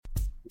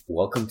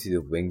Welcome to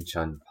the Wing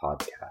Chun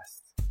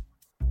podcast,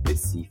 the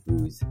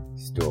Sifu's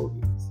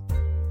Stories,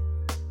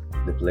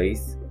 the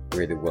place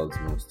where the world's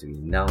most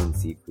renowned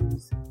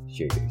Sifus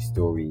share their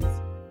stories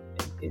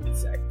and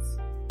insights.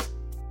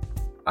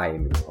 I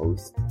am your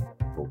host,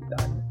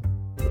 Bogdan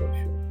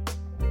Rosho.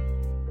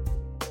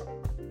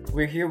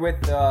 We're here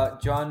with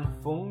John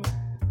Fung,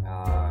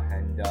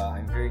 and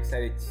I'm very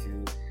excited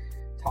to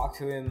talk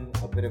to him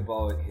a bit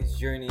about his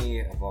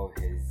journey, about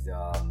his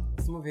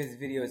some of his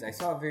videos. I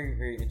saw a very,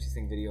 very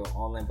interesting video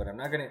online, but I'm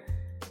not gonna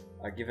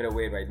give it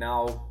away right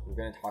now. We're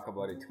gonna talk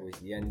about it towards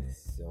the end.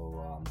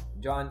 So,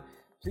 John,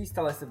 please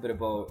tell us a bit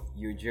about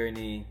your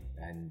journey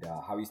and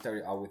how you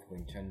started out with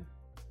Wing Chun.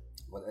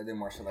 What other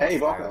martial arts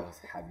styles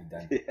have you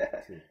done?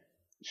 Yeah. Too?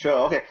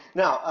 Sure. Okay.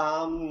 Now,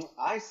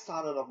 I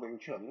started off Wing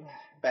Chun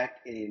back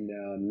in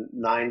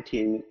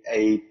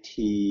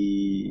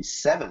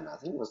 1987. I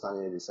think it was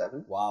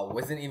 1987. Wow,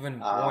 wasn't even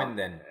born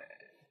then.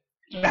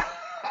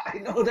 I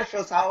know, that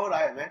shows how old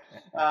I am, man.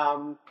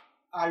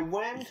 I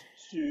went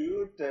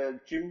to the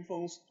Jim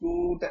Fung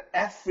school that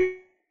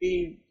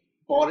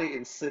everybody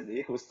in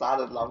Sydney who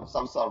started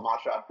some sort of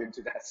martial art been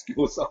to that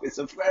school. So it's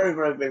a very,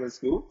 very famous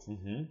school.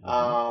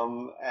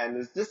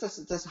 And this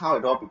is how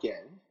it all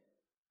began.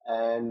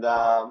 And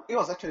it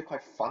was actually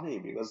quite funny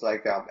because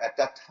at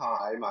that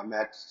time I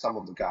met some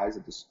of the guys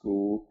at the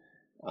school,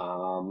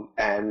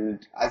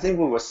 and I think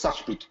we were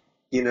such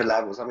beginner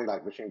level, something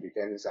like Mission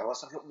Beginners. I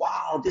was like,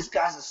 wow, these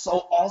guys are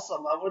so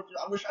awesome. I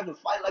wish I could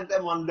fight like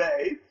them one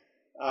day.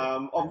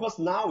 Of course,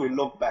 now we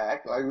look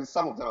back, like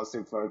some of them are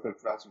still very good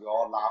friends. We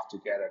all laugh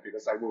together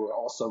because we were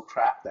all so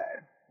crap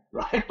then,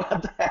 right?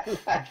 But then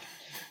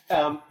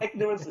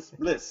ignorance is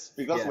bliss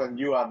because when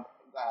you are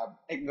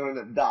ignorant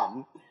and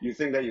dumb, you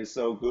think that you're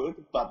so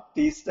good. But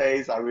these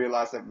days, I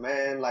realize that,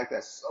 man,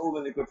 there's so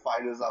many good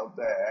fighters out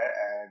there,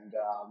 and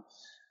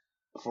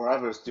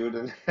forever a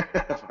student,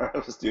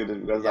 because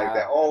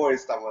there's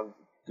always someone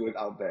good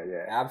out there.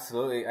 Yeah,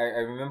 absolutely.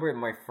 I remember in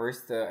my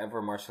first ever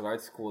martial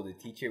arts school, the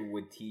teacher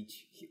would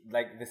teach,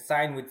 the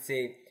sign would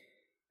say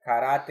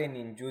karate,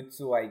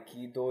 ninjutsu,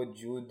 aikido,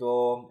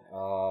 judo,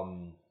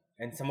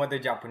 and some other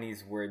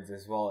Japanese words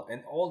as well,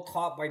 and all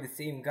taught by the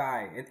same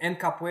guy, and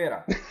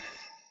capoeira.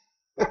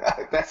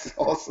 That's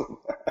awesome.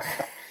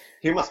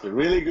 He must be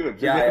really good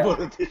to be able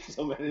to teach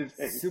so many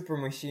things. Super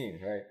machine,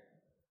 right?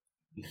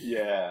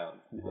 Yeah.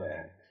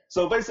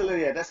 So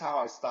basically, that's how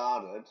I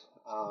started.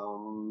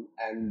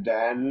 And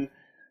then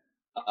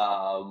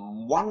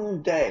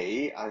one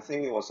day, I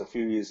think it was a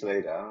few years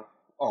later,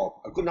 a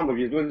good number of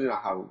years, you know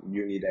how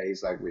uni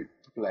days, we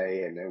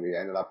play and then we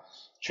ended up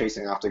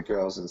chasing after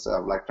girls instead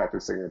of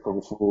practicing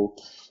kung fu.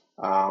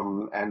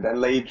 And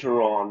then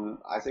later on,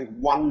 I think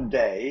one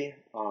day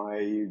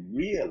I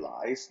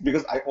realized,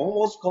 because I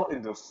almost got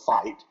into a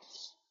fight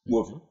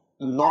with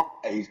not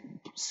a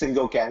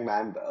single gang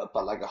member,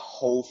 but a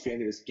whole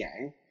Vietnamese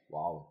gang.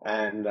 Wow.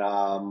 And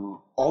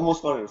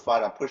almost got in a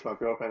fight. I pushed my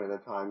girlfriend at the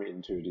time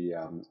into the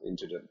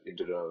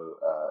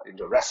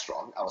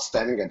restaurant. I was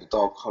standing at the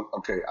door.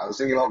 Okay, I was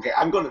thinking, okay,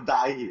 I'm gonna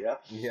die here.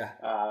 Yeah.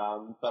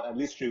 But at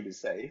least she'll be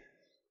safe.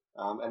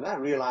 And then I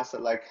realized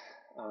that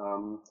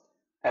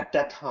at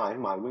that time,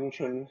 my Wing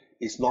Chun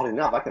is not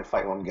enough. I can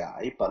fight one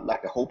guy, but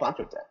a whole bunch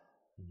of them.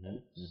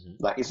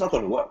 It's not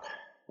going to work,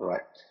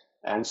 right?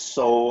 And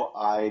so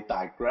I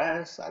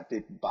digress. I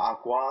did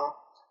Bagua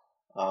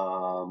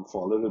for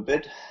a little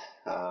bit,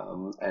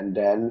 and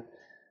then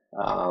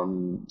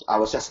I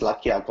was just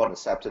lucky. I got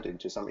accepted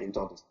into some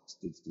indoor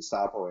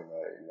disciple in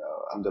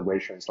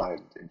undergraduate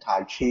in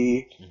Tai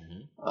Chi,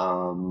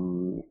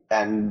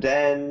 and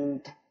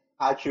then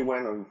Tai Chi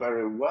went on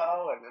very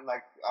well, and then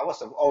I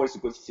was always a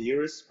good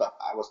theorist, but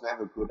I was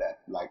never good at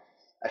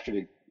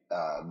actually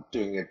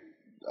doing it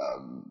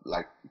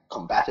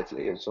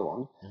combatively and so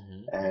on.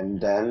 And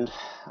then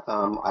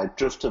I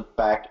drifted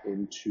back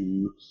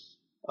into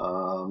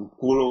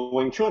Guru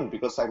Wing Chun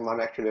because someone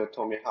actually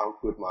told me how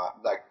good my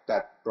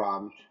that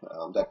branch,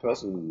 that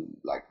person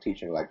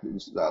teaching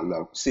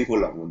Sifu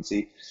Leung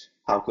Wen-Zi,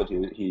 how good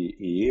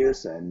he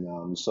is,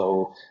 and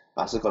so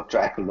I just got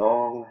dragged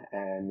along,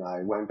 and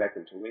I went back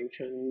into Wing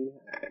Chun,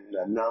 and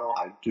now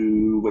I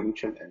do Wing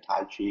Chun and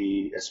Tai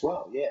Chi as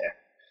well. Yeah.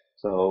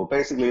 So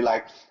basically,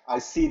 I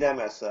see them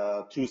as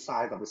two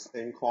sides of the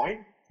same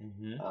coin,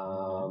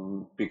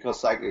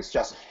 because it's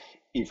just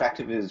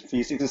effectiveness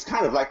physics. It's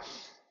kind of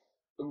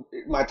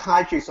my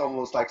Tai Chi is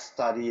almost like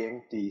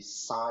studying the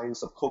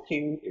science of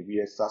cooking, if you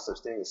have such a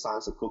thing, the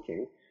science of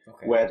cooking,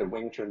 where the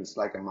Wing Chun is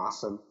a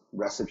master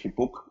recipe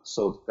book.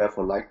 So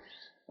therefore,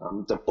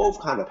 they both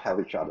kind of help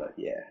each other.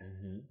 Yeah.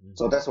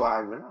 So that's why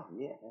I went,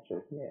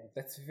 actually.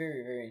 That's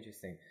very, very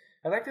interesting.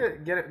 I'd like to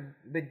get a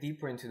bit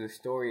deeper into the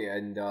story,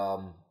 and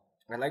I'm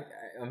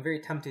very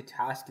tempted to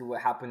ask you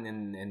what happened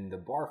in the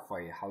bar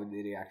fight. How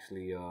did it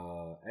actually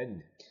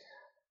end?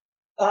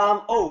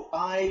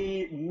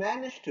 I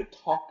managed to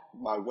talk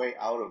my way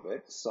out of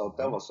it, so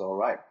that was all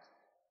right.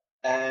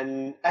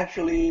 And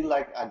actually,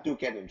 I do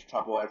get into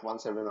trouble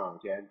once every now and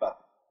again, but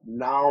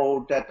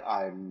now that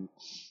I'm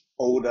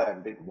older and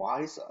a bit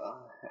wiser.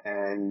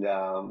 And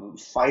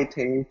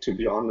fighting, to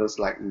be honest,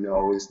 like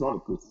no, it's not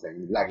a good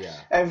thing. Like Yeah.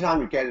 every time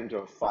you get into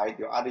a fight,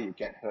 you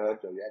get hurt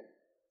or you get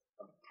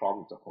a problem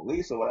with the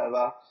police or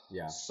whatever.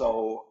 Yeah.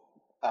 So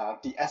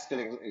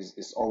de-escalating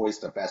is always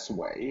the best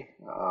way.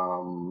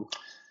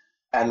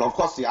 And of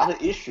course, the other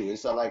issue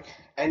is that like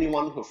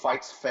anyone who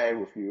fights fair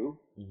with you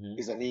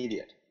is an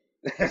idiot.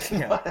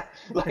 Yeah.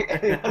 Like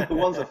anyone who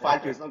wants to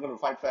fight you is not going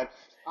to fight fair.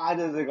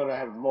 Either they're going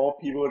to have more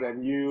people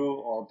than you,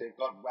 or they've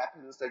got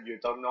weapons that you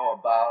don't know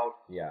about.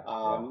 Yeah.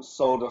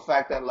 So the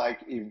fact that like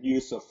if you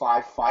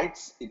survive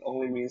fights, it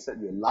only means that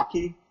you're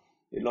lucky.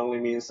 It only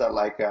means that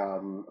like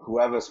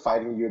whoever's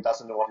fighting you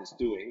doesn't know what he's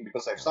doing.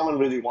 Because if someone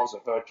really wants to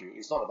hurt you,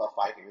 it's not about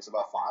fighting. It's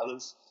about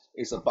violence.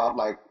 It's about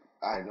like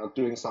I don't know,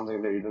 doing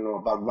something that you don't know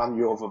about, run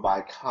you over by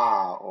a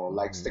car, or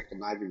like stick a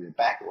knife in your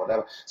back or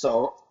whatever.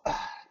 So,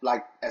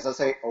 like as I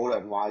say, older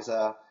and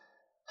wiser,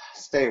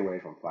 stay away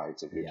from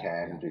fights if you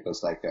can,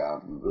 because like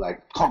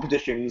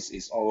competitions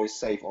is always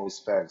safe, always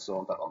fair, and so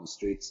on. But on the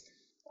streets,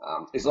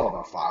 it's all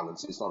about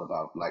violence. It's not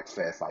about like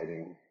fair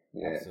fighting.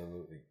 Yeah.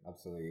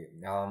 Absolutely.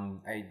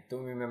 I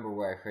don't remember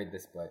where I heard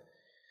this, but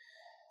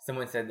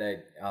someone said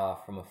that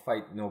from a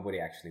fight, nobody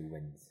actually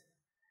wins.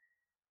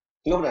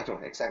 Nobody actually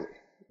wins, exactly.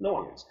 No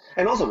one wins.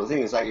 And also the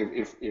thing is like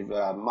if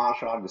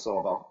martial art is all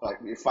about like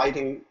if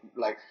fighting,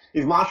 like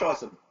if martial art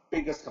is the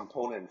biggest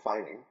component in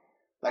fighting,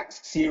 like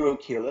serial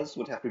killers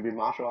would have to be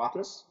martial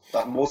artists,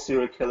 but most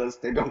serial killers,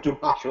 they don't do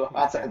martial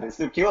arts and they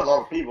still kill a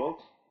lot of people.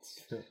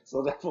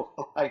 So therefore,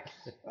 like,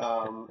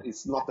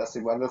 it's not that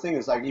simple. And the thing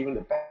is, like, even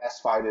the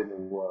best fighter in the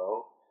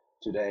world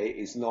today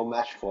is no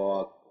match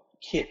for a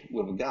kid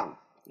with a gun,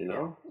 you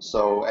know?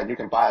 So, and you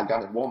can buy a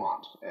gun at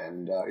Walmart,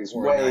 and it's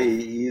way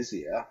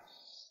easier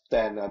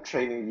than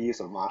training years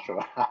of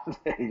martial arts.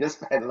 You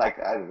just spend, like,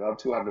 I don't know,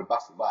 $200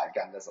 to buy a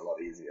gun. That's a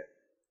lot easier.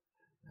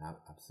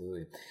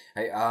 Absolutely.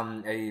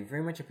 I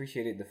very much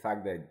appreciated the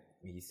fact that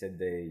he said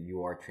that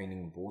you are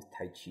training both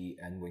Tai Chi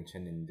and Wing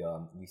Chun, and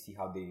you see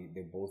how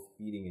they're both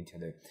feeding each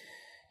other.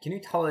 Can you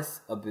tell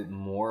us a bit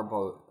more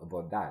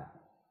about that?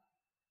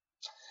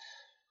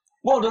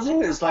 Well, the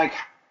thing is, like,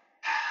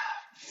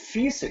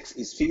 physics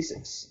is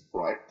physics,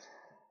 right?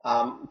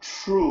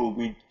 True,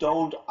 we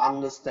don't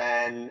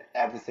understand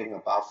everything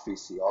about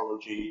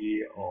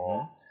physiology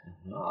or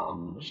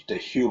the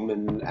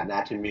human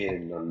anatomy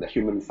and the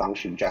human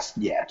function just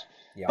yet.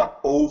 Yeah. But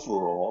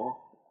overall,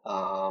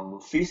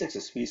 physics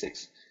is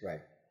physics.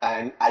 Right.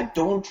 And I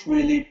don't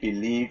really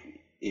believe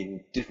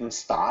in different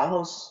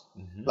styles.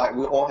 Like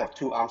we all have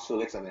 2 arms, 2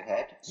 legs, and a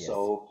head. Yes.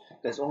 So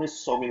there's only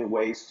so many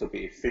ways to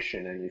be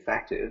efficient and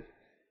effective.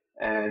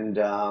 And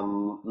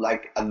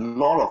like a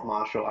lot of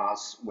martial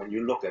arts, when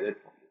you look at it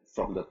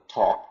from the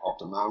top of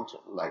the mountain,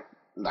 like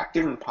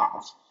different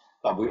paths,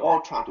 but we all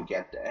try to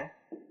get there.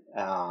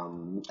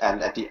 And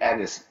at the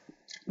end is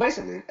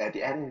basically at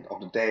the end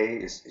of the day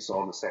is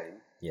all the same.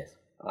 Yes.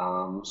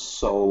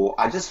 So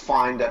I just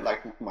find that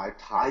like my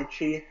Tai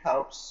Chi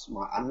helps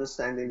my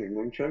understanding in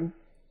Wing Chun,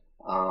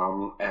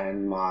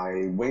 and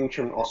my Wing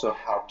Chun also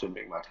helped to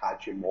make my Tai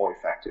Chi more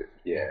effective.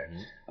 Yeah.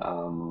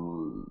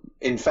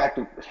 In fact,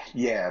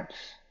 yeah.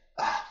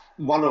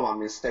 One of my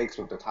mistakes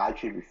with the Tai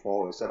Chi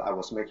before is that I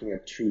was making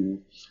it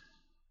too,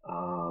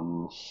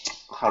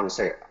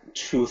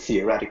 too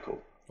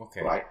theoretical.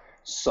 Okay. Right.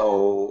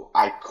 So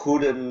I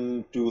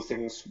couldn't do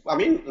things. I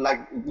mean,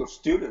 like with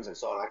students and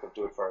so on, I could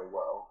do it very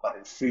well. But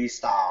in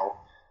freestyle,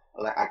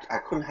 like I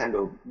couldn't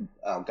handle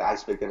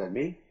guys bigger than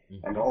me,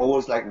 and I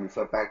always like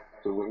refer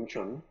back to Wing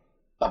Chun.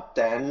 But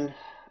then,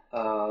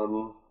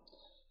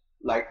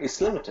 like it's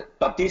limited.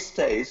 But these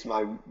days,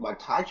 my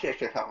Tai Chi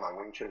actually helped my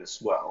Wing Chun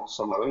as well.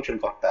 So my Wing Chun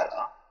got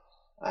better,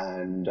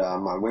 and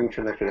my Wing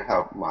Chun actually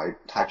helped my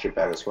Tai Chi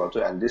better as well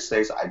too. And these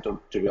days, I don't.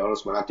 To be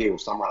honest, when I deal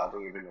with someone, I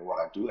don't even know what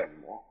I do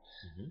anymore.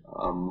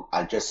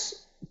 I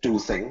just do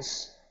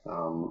things,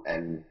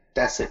 and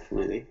that's it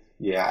really.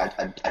 Yeah,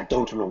 I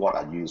don't know what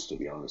I use, to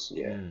be honest.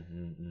 Yeah.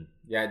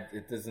 Yeah,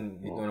 it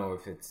doesn't. You don't know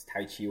if it's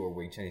Tai Chi or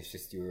Wing Chun. It's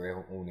just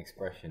your own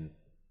expression,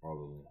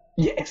 probably.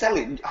 Yeah,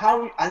 exactly.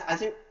 I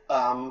think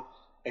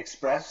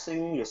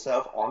expressing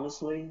yourself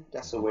honestly,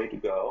 that's the way to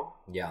go.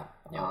 Yeah.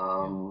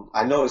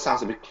 I know it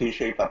sounds a bit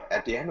cliche, but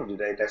at the end of the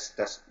day,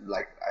 that's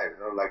like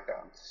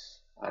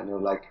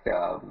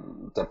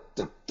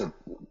the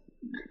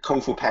Kung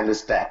Fu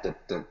Panda's dad,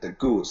 the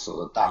goose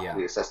or the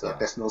duck.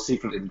 There's no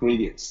secret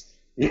ingredients.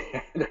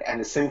 Yeah,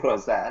 and as simple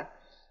as that,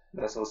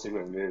 there's no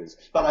secret ingredients.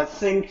 But I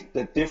think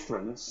the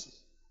difference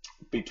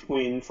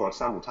between, for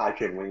example, Tai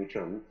Chi and Wing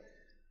Chun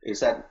is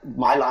that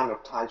my line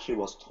of Tai Chi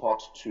was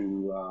taught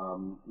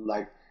to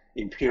like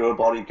imperial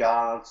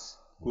bodyguards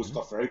who's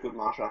got very good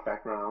martial art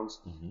backgrounds,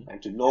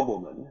 and to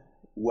noblemen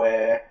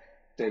where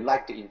they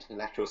like the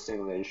intellectual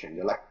stimulation.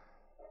 They like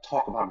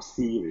talk about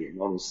theory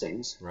and all those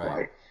things,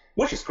 right?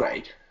 Which is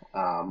great,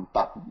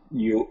 but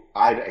you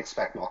either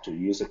expect not to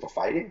use it for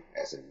fighting,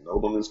 as in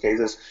noblemen's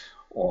cases,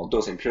 or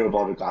those imperial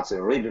bodyguards, they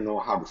already don't know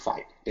how to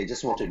fight. They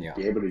just want to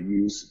be able to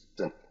use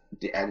the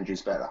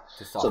energies better.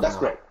 So that's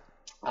great.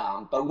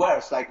 But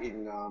whereas like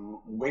in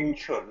Wing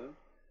Chun,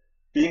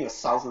 being a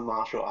Southern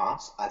martial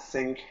arts, I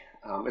think,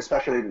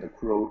 especially in the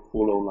Kuro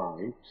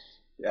line,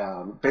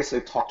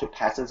 basically talk to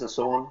peasants and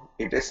so on.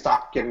 If they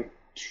start getting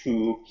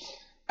too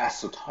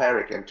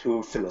esoteric and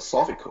too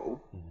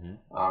philosophical,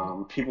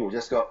 people will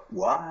just go,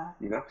 "What?"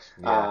 You know.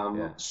 Yeah,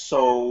 yeah.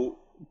 So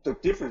the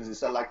difference is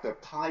that like the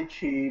Tai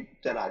Chi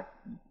that I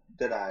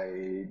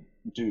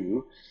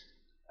do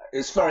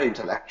is very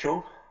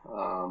intellectual.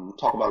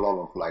 Talk about a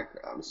lot of like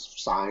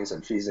science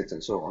and physics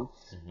and so on.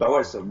 But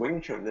whereas the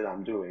Wing Chun that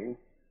I'm doing,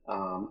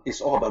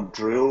 it's all about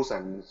drills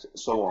and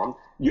so on.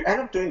 You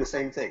end up doing the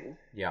same thing,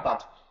 Yeah.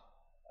 but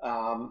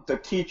the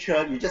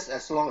teacher, you just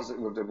as long as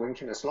with the Wing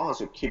Chun, as long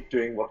as you keep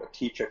doing what the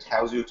teacher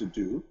tells you to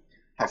do,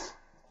 have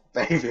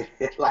faith in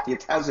it. Like he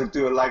tells you to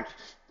do it like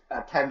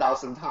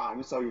 10,000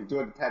 times, so you do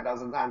it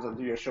 10,000 times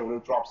until your shoulder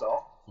drops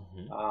off.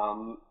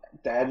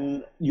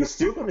 Then you're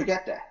still going to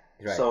get there.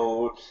 Right.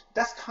 So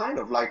that's kind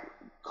of like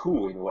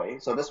cool in a way.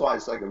 So that's why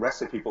it's like a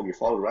recipe book. You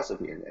follow the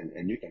recipe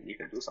and you can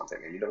do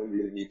something, and you don't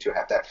really need to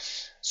have that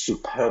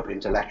superb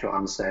intellectual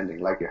understanding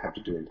like you have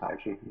to do in Tai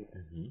Chi.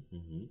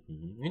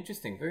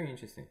 Interesting, very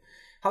interesting.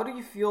 How do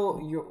you feel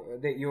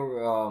that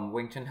your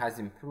Wing Chun has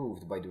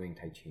improved by doing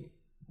Tai Chi?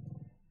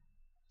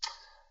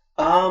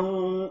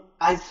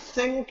 I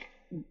think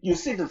you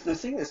see the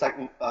thing is like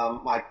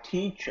my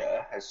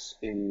teacher has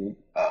in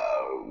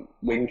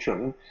Wing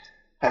Chun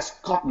has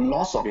got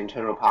lots of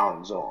internal power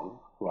and so on,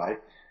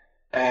 right?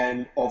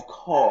 And of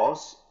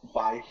course,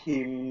 by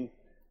him,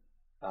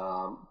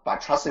 by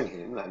trusting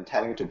him and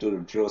telling him to do the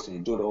drills and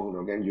you do it over and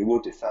over again, you will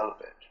develop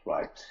it,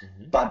 right?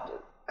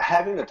 But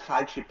having a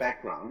Tai Chi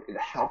background, it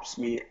helps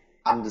me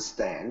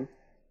understand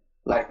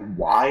like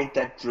why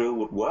that drill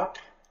would work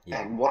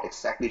and what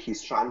exactly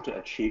he's trying to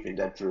achieve in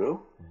that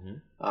drill.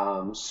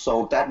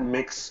 So that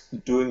makes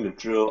doing the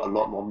drill a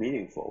lot more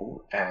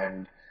meaningful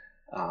and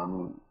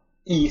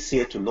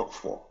easier to look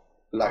for.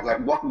 Like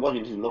what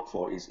you need to look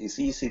for is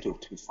easy to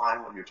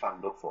find what you're trying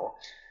to look for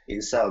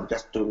instead of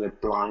just doing it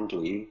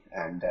blindly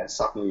and then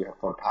suddenly you have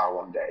got power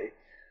one day.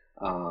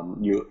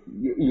 You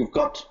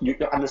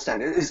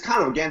understand it. It's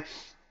kind of again,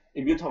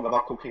 if you talk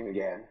about cooking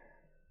again,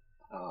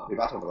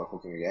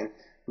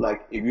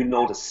 like if you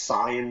know the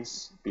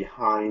science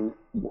behind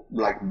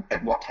like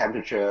at what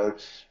temperature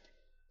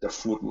the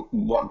food,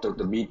 what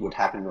the meat would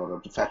happen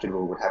or the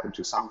vegetable would happen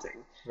to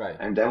something. Right.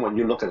 And then when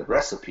you look at the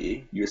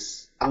recipe, you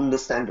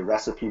understand the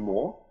recipe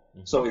more.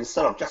 So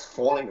instead of just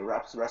following the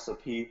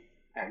recipe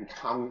and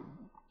can't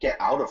get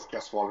out of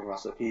just following the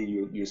recipe,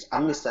 you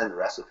understand the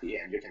recipe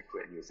and you can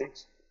create new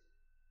things.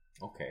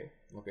 Okay.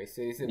 So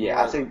is it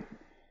I think.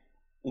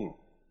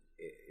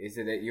 Is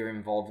it that you're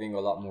involving a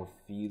lot more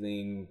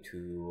feeling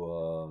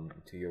to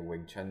your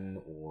Wing Chun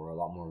or a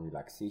lot more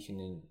relaxation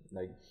in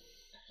like?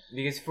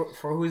 Because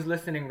for who's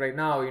listening right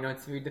now,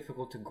 it's very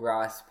difficult to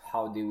grasp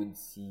how they would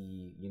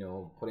see,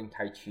 putting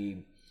Tai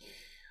Chi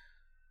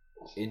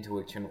into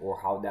Wing Chun or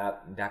how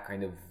that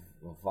kind of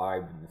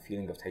vibe, the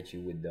feeling of Tai Chi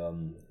would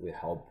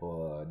help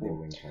their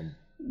Wing Chun.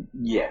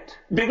 Yet,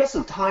 because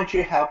the Tai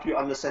Chi help you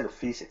understand the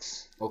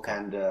physics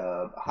and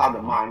how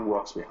the mind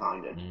works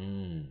behind it.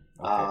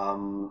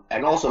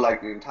 And also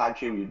like in Tai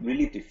Chi, we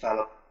really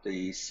develop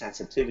the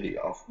sensitivity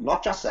of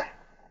not just the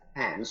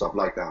hands of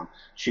like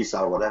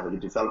Shisa or whatever, you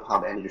develop how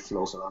the energy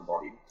flows around the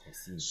body.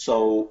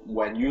 So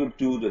when you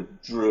do the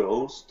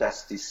drills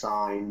that's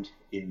designed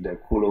in the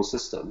Kuro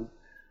system,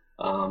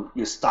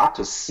 you start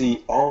to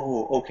see,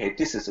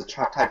 this is the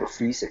type of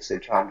physics they're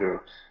trying to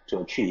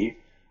achieve.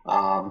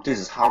 This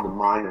is how the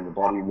mind and the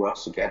body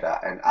works together.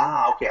 And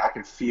I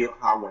can feel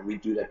how when we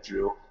do that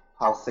drill,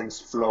 how things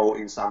flow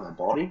inside my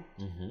body.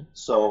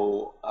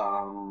 So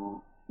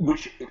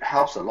which it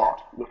helps a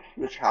lot.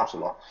 Which helps a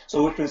lot.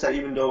 So which means that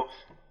even though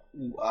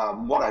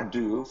what I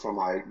do from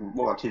my Wing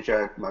Chun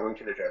teacher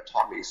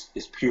taught me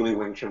is purely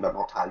Wing Chun but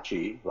not Tai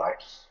Chi,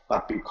 right?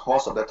 But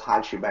because of the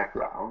Tai Chi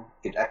background,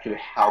 it actually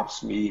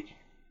helps me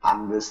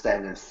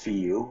understand and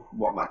feel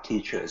what my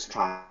teacher is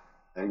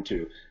trying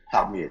to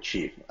help me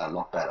achieve a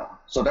lot better.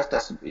 So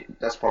that's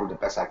probably the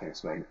best I can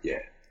explain.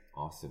 Yeah.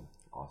 Awesome.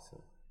 I'm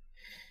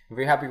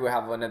very happy we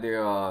have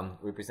another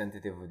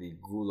representative of the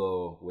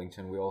Gulo Wing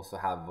Chun. We also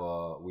have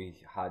we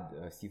had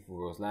Sifu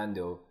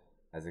Roslando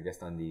as a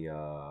guest on the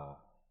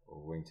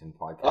Wing Chun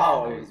podcast.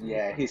 Oh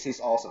yeah, he's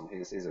awesome.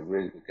 He's a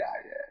really good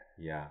guy.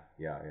 Yeah,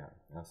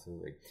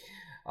 absolutely.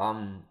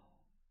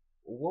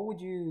 What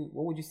would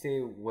you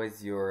say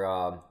was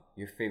your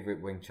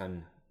favorite Wing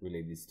Chun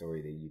related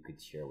story that you could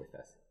share with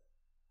us?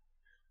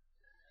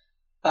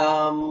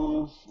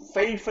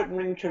 Favorite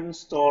Wing Chun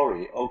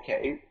story.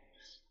 Okay.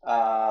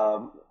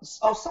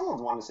 Some of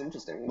the one is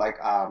interesting. Like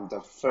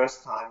the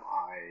first time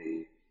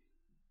I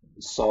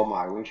saw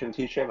my Wing Chun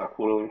teacher, my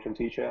Kuro Wing Chun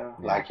teacher,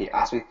 like he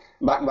asked me.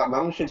 My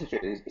Wing Chun teacher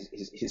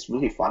he's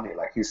really funny.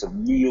 Like he's a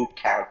real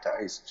character.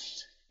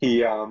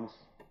 He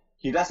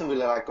doesn't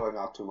really like going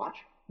out too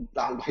much.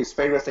 His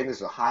favorite thing is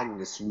to hide in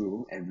this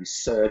room and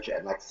research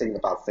and like think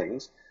about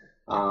things.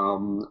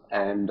 Like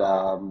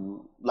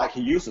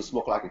he used to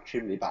smoke like a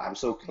chimney, but I'm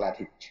so glad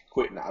he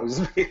quit now.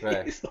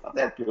 It's not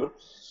that good.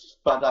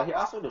 But he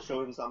asked me to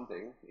show him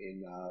something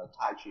in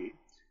Tai Chi,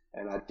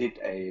 and I did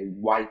a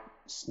white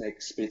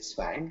snake spitz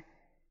fang.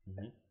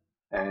 Mm-hmm.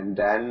 And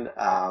then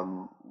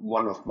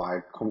one of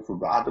my Kung Fu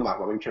brother, my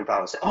Wing Chun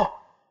brother, said, "Oh,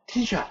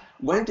 teacher,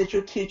 when did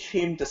you teach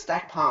him the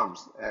stack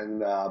palms?"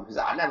 And he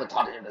said, "I never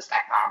taught him the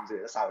stack palms."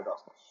 That's how it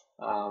goes.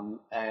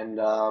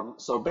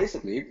 So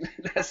basically,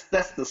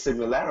 that's the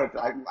similarity.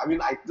 I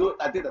mean, I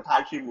did a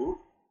Tai Chi move,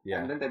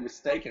 and then they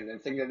mistaken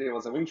and think that it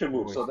was a Wing Chun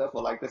move. So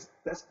therefore, like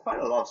there's quite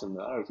a lot of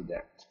similarity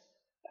there.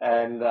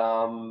 And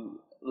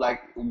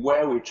like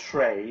where we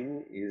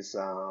train is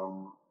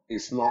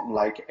not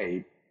like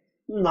a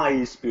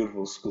nice,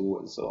 beautiful school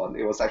and so on.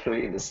 It was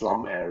actually in the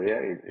slum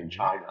area in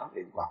China,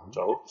 in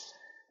Guangzhou.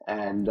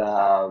 And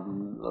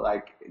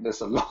like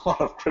there's a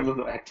lot of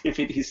criminal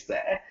activities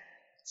there.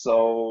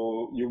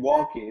 So you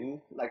walk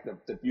in, like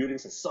the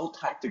buildings are so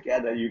tight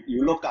together,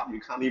 you look up, you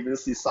can't even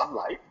see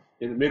sunlight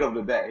in the middle of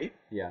the day.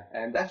 Yeah.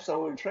 And that's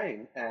how we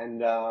train.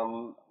 And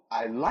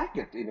I like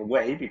it in a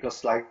way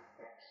because like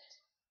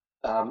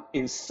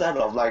instead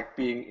of like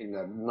being in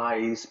a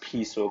nice,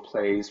 peaceful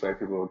place where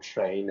people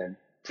train and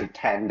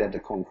pretend that the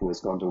Kung Fu is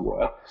going to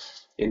work,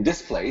 in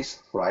this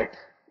place, right,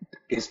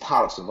 it's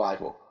part of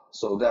survival.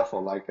 So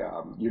therefore, like,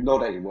 you know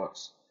that it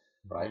works,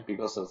 right?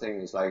 Because the thing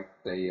is like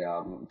they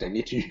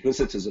need to use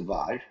it to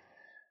survive.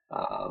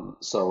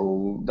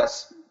 So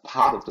that's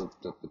part of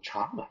the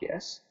charm, I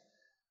guess.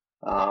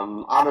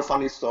 Other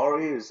funny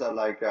story is that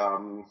like,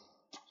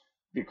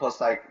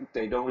 because like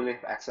they don't really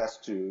have access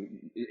to,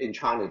 in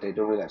China, they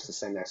don't really have the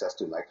same access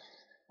to like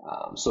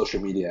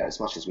social media as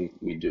much as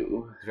we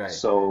do. Right.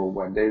 So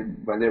when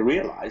they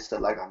realize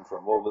that like I'm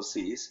from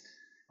overseas,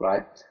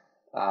 right?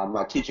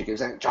 My teacher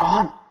keeps saying,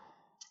 "John,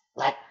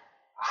 like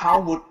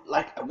how would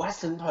like a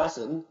Western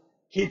person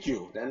hit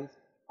you?" Then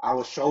I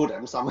will show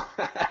them some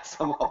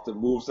some of the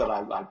moves that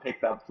I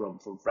picked up from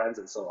friends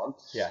and so on.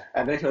 Yeah.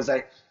 And then he'll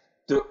say,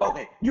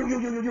 "Okay,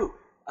 you.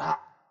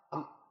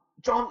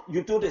 John,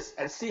 you do this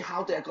and see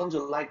how they're going to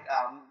like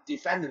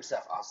defend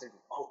themselves." I was thinking,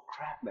 "Oh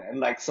crap, man!"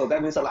 Like so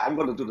that means that like, I'm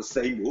going to do the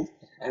same move,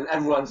 and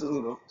everyone's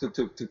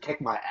to kick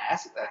my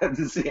ass and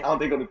to see how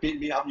they're going to beat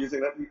me up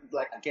using that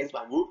like against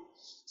my move.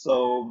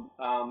 So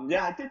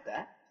yeah, I did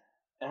that,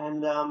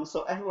 and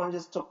so everyone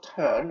just took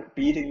turn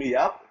beating me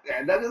up,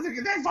 and then I was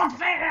thinking, "That's not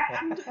fair!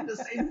 I'm doing the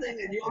same thing,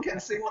 and you all can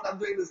see what I'm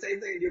doing the same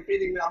thing, and you're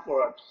beating me up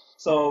for it."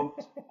 So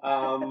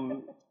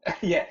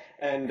yeah,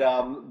 and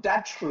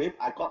that trip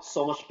I got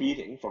so much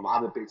beating from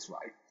other bigs,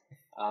 right?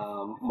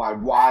 My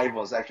wife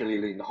was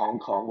actually in Hong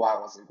Kong while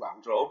I was in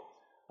Guangzhou.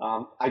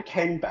 I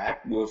came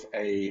back with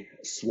a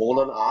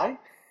swollen eye,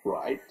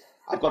 right?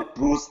 I got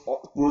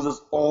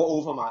bruises all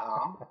over my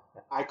arm.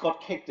 I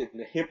got kicked in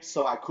the hip,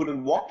 so I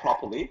couldn't walk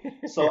properly.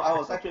 So I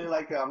was actually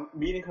like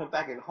meeting her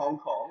back in Hong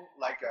Kong,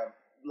 like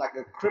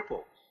a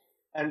cripple.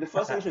 And the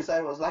first thing she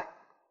said was like,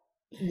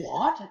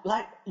 "What?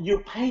 Like you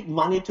paid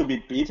money to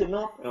be beaten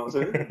up?" And I was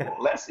like, "More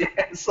or less,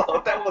 yeah." So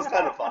that was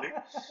kind of funny.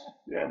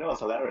 Yeah, that was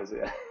hilarious.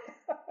 Yeah,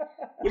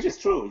 which is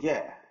true.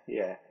 Yeah.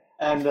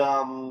 And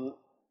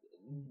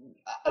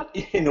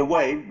in a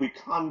way, we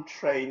can't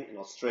train in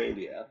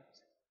Australia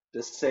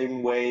the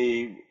same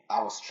way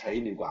I was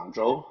trained in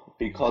Guangzhou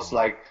because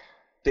like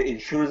the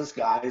insurance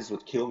guys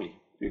would kill me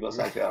because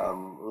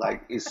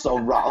like it's so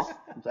rough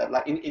that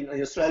like in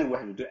Australia we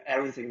have to do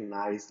everything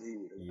nicely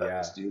with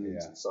the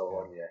students and so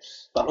on. Yeah,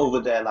 but over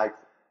there like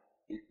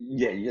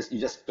you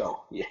just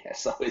go. Yeah,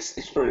 so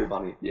it's pretty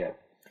funny. Yeah.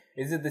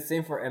 Is it the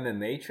same for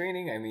MMA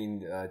training? I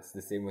mean, it's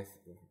the same with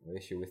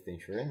issue with the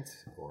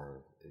insurance,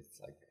 or it's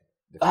like.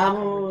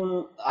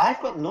 I've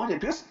got no idea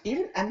because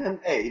even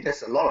MMA,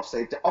 there's a lot of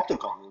safe. The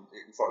octagon,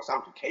 for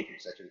example, cage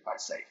is actually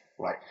quite safe,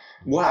 right?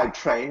 Where I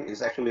train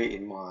is actually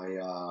in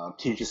my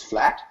teacher's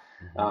flat.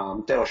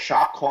 There are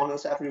sharp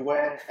corners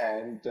everywhere,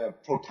 and the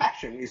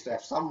protection is to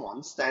have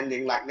someone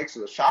standing like next to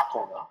the sharp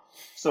corner,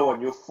 so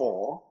when you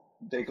fall,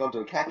 they're going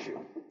to catch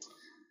you.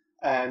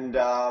 And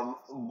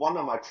one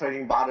of my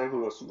training partner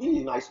who was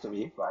really nice to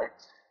me, right?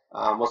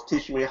 Was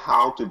teaching me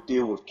how to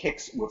deal with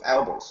kicks with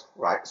elbows,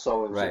 right?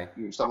 So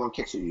if someone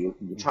kicks you,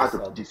 you try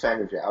to defend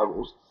with your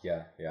elbows.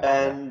 Yeah.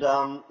 And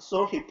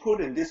so he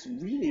put in this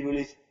really,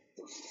 really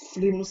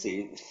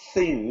flimsy,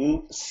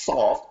 thin,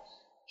 soft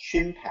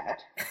shin pad,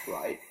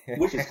 right?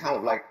 Which is kind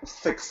of like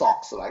thick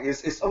socks. Like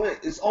it's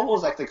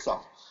almost like thick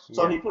socks.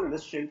 So he put in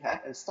this shin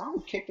pad and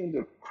started kicking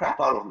the crap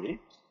out of me,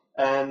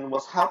 and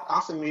was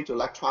asking me to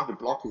like try to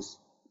block his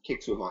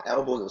kicks with my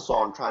elbows and so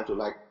on, trying to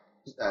like.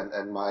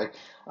 And my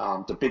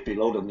the bit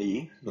below the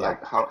knee,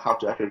 like how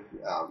to actually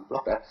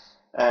block that.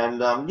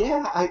 And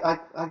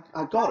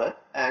I got it,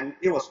 and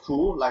it was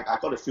cool. Like I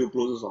got a few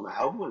bruises on my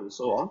elbow and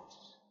so on.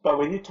 But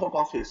when you took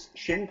off his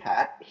shin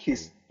pad,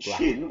 his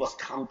shin was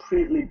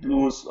completely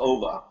bruised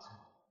over.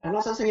 And I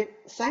was just thinking,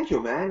 "Thank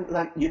you, man.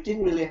 Like you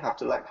didn't really have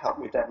to like help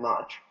me that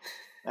much."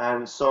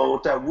 And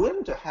so they're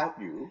willing to help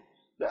you.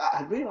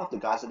 I really love the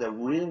guys that they're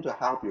willing to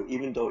help you,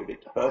 even though if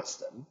it hurts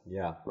them.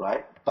 Yeah.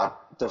 Right. But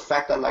the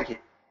fact that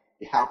like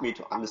helped me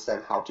to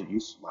understand how to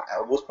use my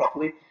elbows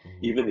properly. Mhm.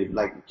 Even if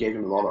like gave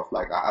him a lot of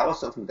like I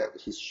was thinking that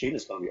his shin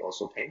is gonna be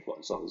also painful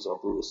and so so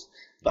bruised,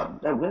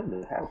 but that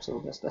really helped.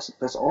 So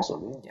that's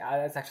awesome. Yeah. Yeah,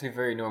 that's actually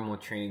very normal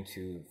training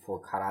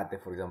for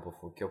karate, for example,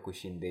 for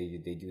Kyokushin.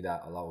 They do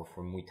that a lot. Or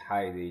for Muay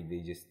Thai, they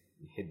just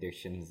hit their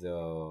shins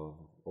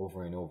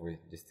over and over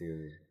just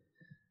to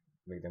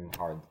make them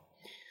hard.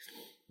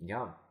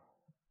 Yeah.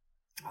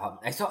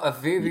 I saw a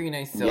very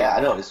nice. Yeah,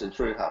 I know it's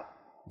really hard.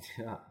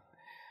 Yeah.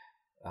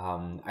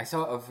 I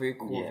saw a very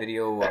cool Yeah.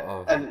 video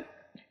And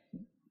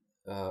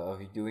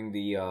of you doing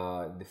the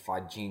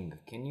Fajing.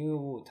 Can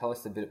you tell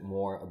us a bit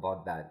more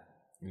about that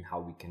and how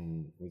we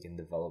can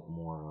develop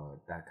more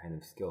that kind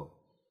of skill?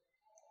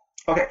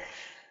 okay,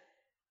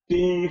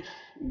 the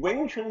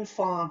Wing Chun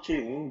Fa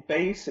Jing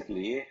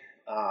basically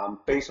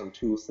based on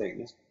two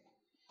things.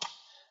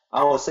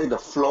 I would say the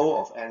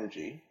flow of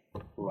energy,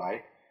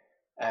 right?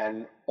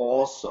 And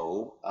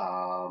also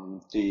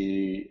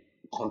the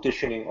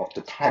conditioning of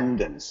the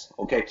tendons.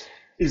 Okay,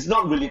 it's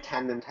not really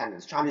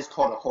tendons. Chinese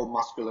call the whole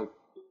muscular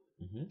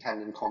Mm-hmm.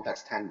 tendon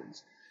complex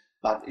tendons,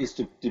 but it's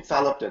to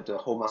develop the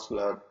whole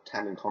muscular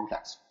tendon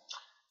complex.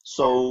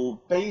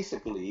 So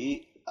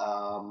basically,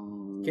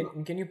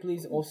 Can you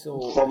please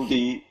also from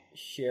the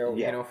share,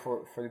 yeah.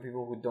 for the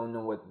people who don't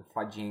know what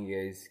Fajing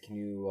is, can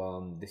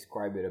you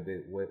describe it a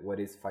bit? What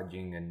is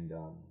Fajing and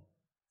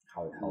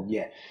how it helps?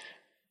 Yeah.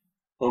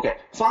 Okay.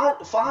 Far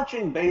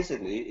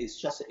basically is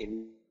just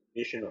an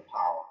emission of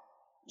power.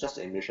 Just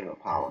an emission of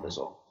power, that's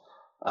all.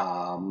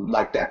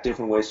 Like there are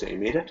different ways to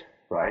emit it,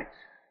 right?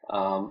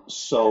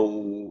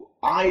 So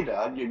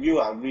either you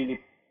are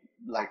really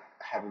like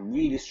have a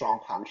really strong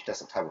punch,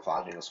 that's a type of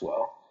Far as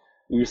well.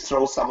 You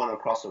throw someone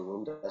across the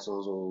room, that's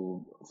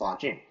also Far.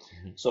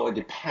 Mm-hmm. So it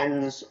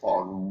depends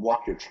on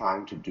what you're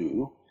trying to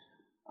do.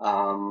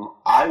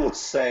 I would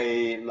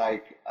say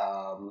like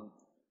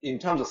in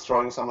terms of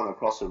throwing someone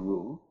across the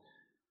room,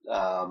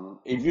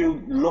 if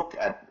you look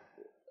at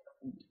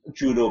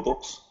judo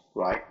books,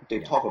 right, they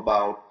Yeah. talk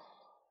about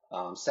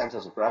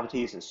centers of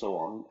gravities and so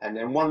on. And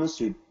then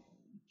once you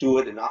do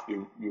it enough,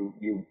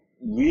 you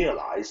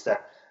realize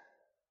that,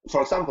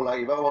 for example,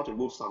 like if I want to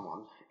move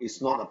someone,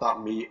 it's not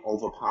about me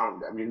overpowering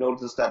them. You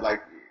notice that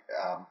like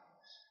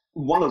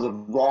one of the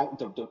wrong,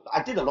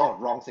 I did a lot of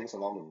wrong things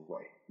along the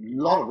way.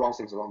 A lot of wrong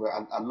things along the way.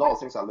 And a lot of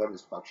things I learned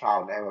is by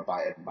trial and error,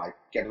 by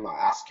getting my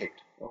ass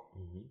kicked.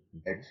 Mm-hmm.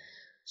 Okay?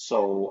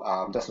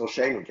 So there's no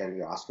shame in getting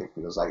your ass kicked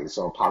because like it's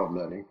all part of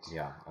learning.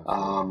 Yeah,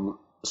 absolutely.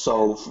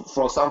 So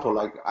for example,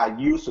 like I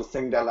used to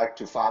think that like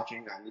to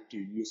Fajing, I need to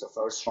use a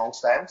very strong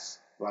stance,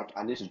 right?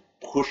 I need to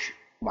push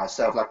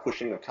myself like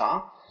pushing a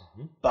car,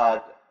 Mm-hmm.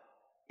 but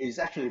it's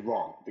actually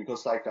wrong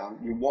because like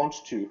you want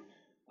to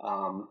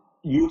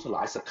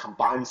utilize a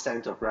combined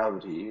center of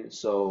gravity.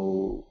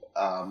 So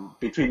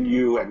between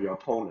you and your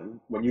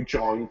opponent, when you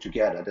join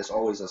together, there's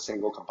always a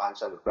single combined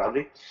center of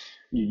gravity.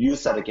 You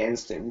use that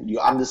against him. You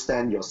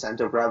understand your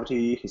center of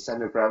gravity, his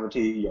center of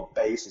gravity, your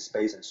base, his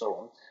base, and so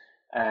on.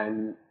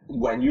 And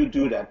when you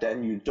do that,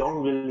 then you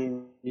don't really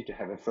need to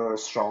have a very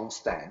strong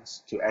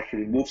stance to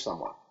actually move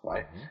someone,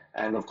 right? Mm-hmm.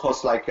 And of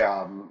course, like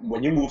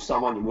when you move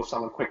someone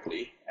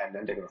quickly, and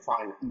then they're going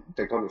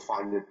to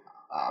find it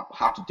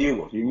hard to deal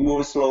with. You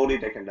move it slowly,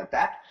 they can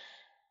adapt.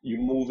 You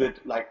move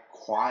it like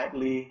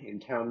quietly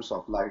in terms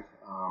of like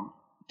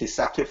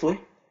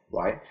deceptively,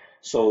 right?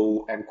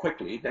 So and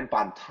quickly, then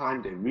by the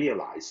time they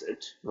realize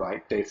it,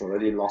 right, they've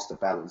already lost the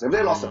balance. If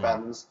they lost the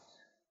balance,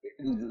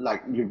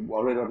 like you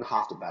already done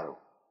half the battle.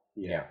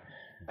 Yeah.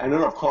 And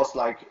then of course,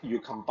 like you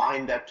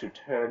combine that to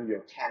turn your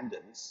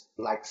tendons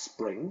like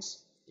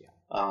springs,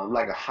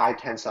 like a high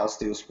tensile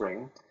steel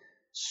spring.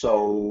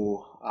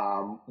 So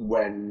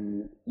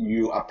when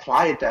you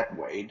apply it that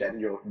way, then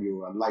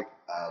you are like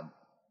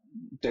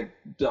the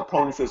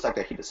opponent feels like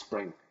they hit a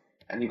spring,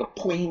 and you go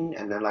poing,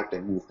 and then like they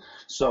move.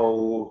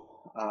 So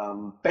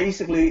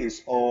basically,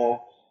 it's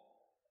all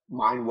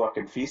mind work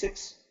and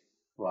physics,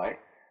 right?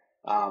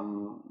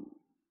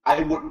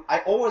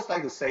 I always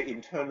like to say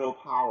internal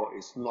power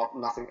is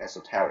nothing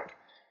esoteric.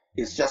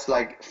 It's just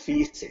like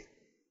physics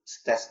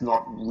that's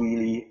not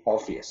really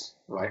obvious,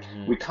 right?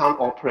 Mm-hmm. We can't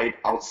operate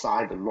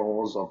outside the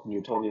laws of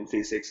Newtonian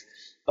physics,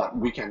 but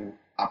we can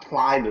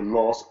apply the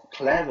laws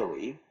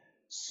cleverly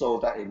so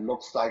that it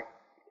looks like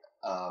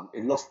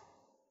it looks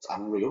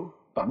unreal,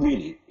 but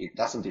really it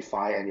doesn't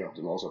defy any of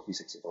the laws of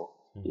physics at all.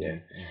 Mm-hmm. Yeah.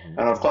 Mm-hmm.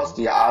 And of course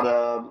the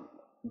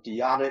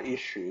other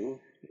issue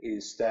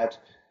is that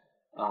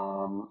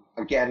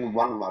again,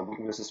 one of my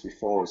weaknesses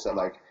before is that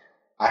like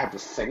I have to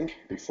think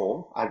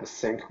before. I have to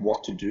think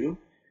what to do,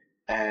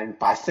 and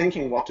by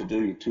thinking what to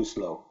do, you're too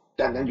slow.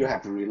 Then you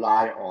have to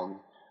rely on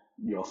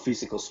your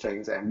physical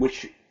strength, and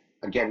which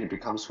again it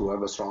becomes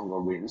whoever stronger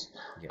wins.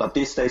 Yes. But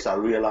these days I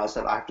realize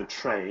that I have to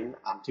train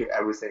until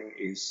everything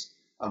is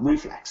a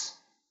reflex,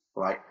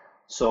 right?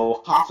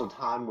 So half the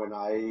time when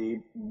I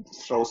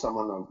throw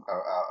someone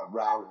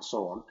around and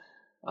so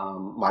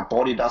on, my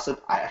body does it.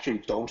 I actually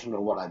don't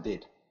know what I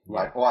did.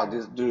 Right. All I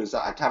do is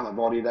that I tell my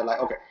body that like,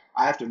 okay,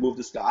 I have to move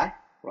this guy,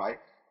 right?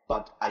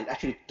 but I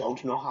actually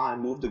don't know how I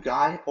move the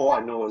guy. All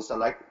I know is that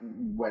like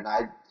when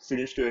I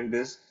finish doing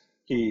this,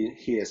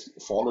 he has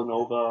fallen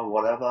over,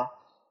 whatever.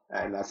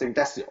 And I think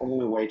that's the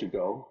only way to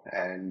go.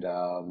 And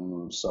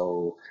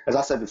so, as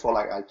I said before,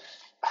 like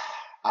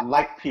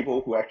unlike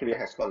people who actually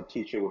has got a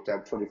teacher with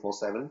them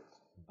 24/7,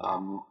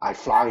 I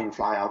fly in,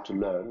 fly out to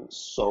learn.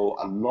 So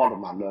a lot of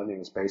my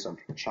learning is based on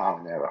trial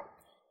and error.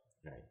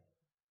 Right.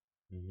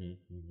 Mm-hmm,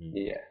 mm-hmm.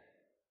 Yeah.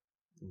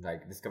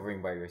 Like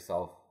discovering by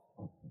yourself.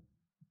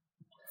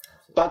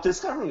 But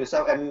discovering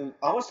yourself, and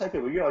I always tell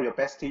people, you are your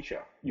best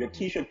teacher. Your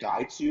teacher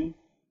guides you.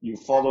 You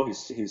follow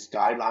his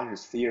guideline,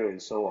 his theory,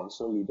 and so on,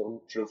 so you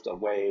don't drift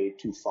away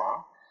too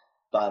far.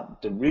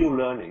 But the real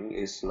learning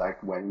is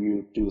like when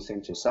you do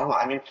things yourself.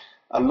 I mean,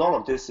 a lot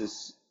of this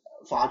is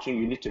Fajing.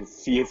 You need to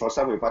feel. For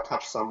example, if I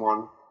touch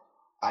someone,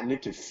 I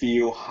need to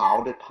feel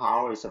how the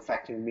power is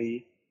affecting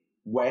me,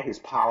 where his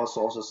power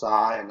sources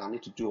are, and I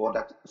need to do all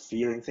that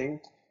feeling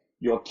thing.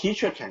 Your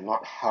teacher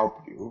cannot help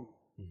you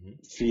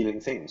feeling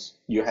things.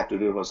 You have to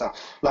do it yourself.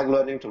 Like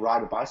learning to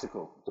ride a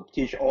bicycle.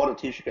 All the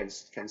teacher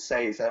can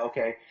say is that,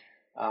 okay,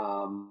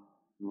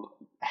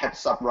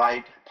 heads up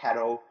right,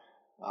 pedal,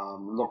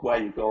 look where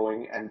you're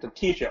going. And the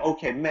teacher,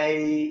 okay,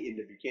 may in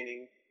the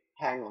beginning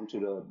hang on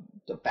to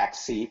the back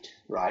seat,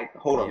 right?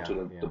 Hold on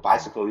to the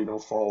bicycle, you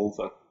don't fall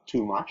over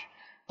too much.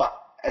 But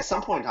at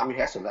some point in time, he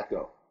has to let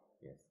go.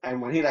 Yes.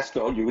 And when he lets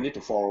go, you need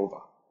to fall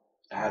over.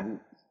 And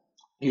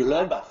you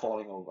learn by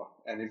falling over.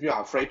 And if you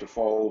are afraid to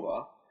fall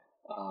over,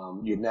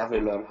 you never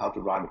learn how to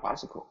ride a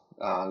bicycle.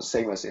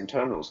 Same as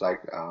internals,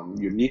 like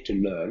you need to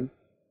learn.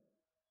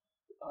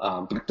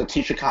 The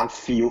teacher can't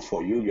feel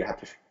for you. You have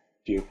to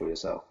feel for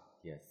yourself.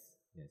 Yes,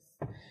 yes.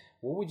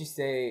 What would you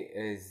say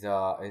is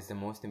the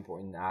most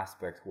important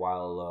aspect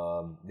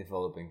while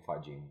developing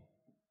Fajing?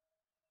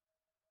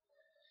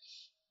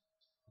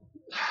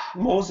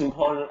 Most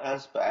important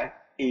aspect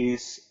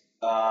is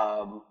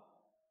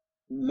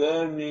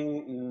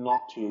learning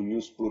not to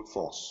use brute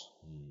force.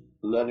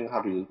 Learning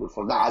how to use brute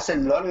force. Now, I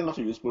said learning not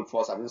to use brute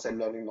force. I didn't say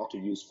learning not to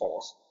use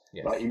force.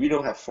 Yes. Right? If you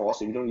don't have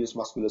force, if you don't use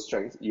muscular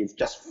strength, you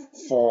just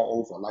fall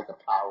over like a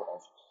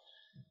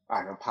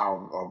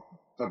pound of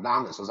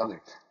bananas or something.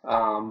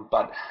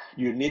 But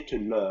you need to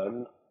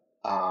learn.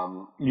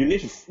 You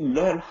need to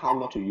learn how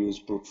not to use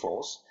brute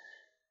force,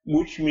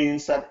 which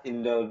means that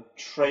in the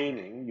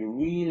training, you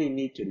really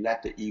need to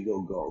let the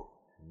ego go.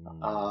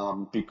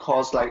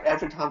 Because like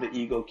every time the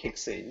ego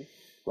kicks in,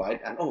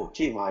 right? And oh,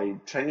 gee, my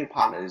training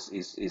partner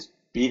is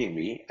beating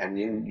me, and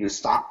then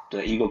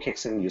the ego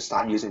kicks in, you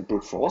start using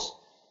brute force,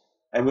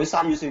 and when you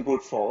start using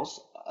brute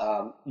force,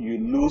 you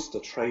lose the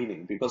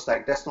training because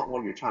like that's not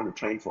what you're trying to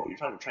train for. You're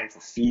trying to train for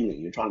feeling.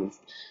 You're trying to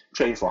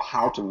train for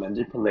how to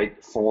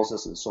manipulate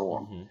forces and so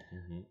on.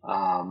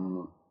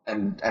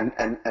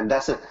 And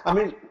that's it. I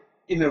mean,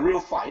 in a real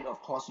fight,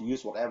 of course, you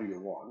use whatever you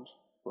want,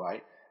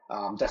 right?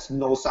 There's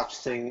no such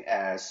thing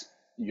as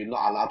you're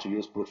not allowed to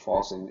use brute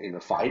force in a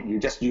fight. You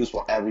just use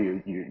whatever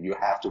you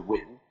have to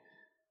win.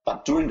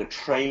 But during the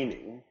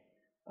training,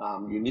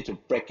 you need to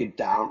break it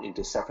down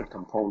into separate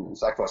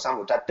components. Like for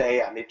example, that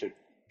day I need to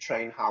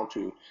train how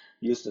to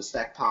use the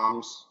stack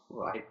palms,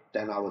 right?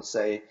 Then I would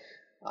say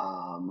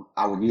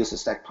I would use the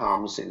stack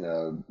palms in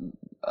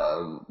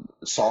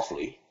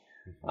softly.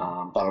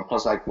 But of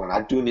course, like when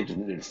I do need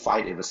to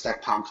fight, if a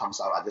stack palm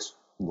comes out, I just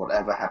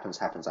whatever happens.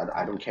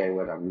 I don't care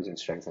whether I'm using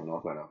strength or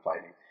not when I'm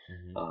fighting.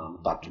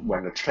 But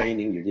when you're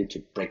training, you need to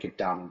break it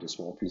down into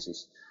small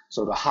pieces.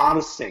 So the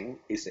hardest thing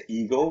is the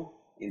ego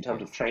in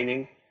terms of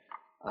training.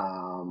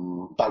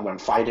 But when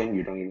fighting,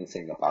 you don't even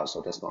think about it,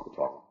 so that's not the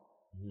problem.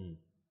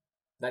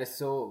 That is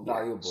so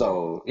valuable.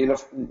 So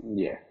enough,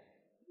 yeah.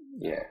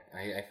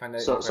 I find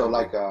that so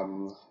like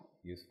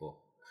useful.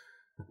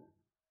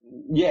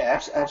 Yeah,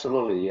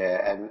 absolutely,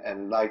 yeah,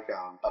 and like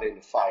but in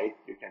the fight,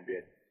 you can be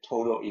a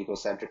total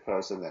egocentric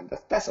person, and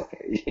that's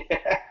okay.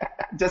 Yeah.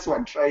 Just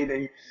when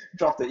training,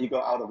 drop the ego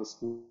out of the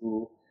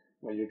school.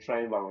 When you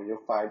train, but when you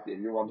fight, if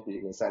you want to be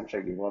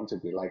egocentric, you want to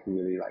be like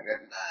really like.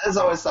 It's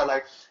always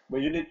like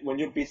when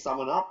you beat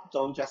someone up,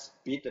 don't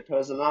just beat the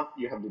person up.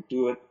 You have to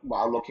do it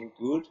while looking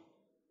good,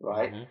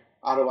 right?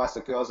 Otherwise,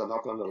 the girls are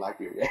not going to like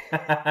you.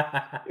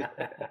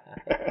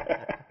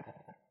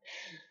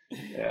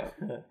 Yeah.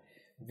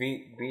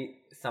 Beat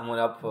someone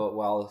up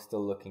while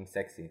still looking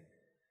sexy.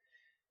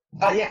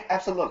 Yeah,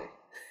 absolutely,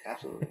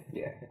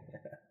 yeah.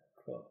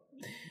 Cool.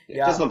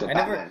 Yeah, just look at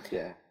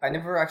Batman. I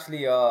never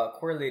actually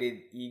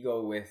correlated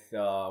ego with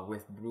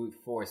brute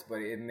force, but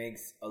it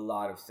makes a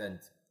lot of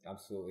sense.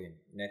 Absolutely,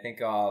 and I think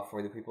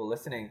for the people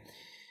listening,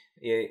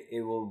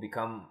 it will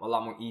become a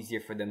lot more easier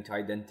for them to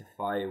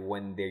identify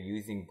when they're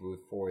using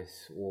brute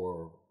force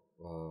or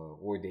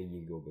the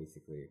ego,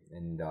 basically,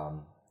 and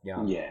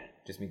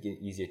just make it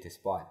easier to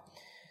spot.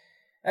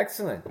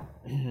 Excellent.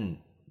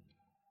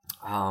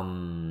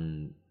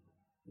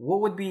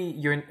 What would be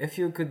if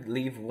you could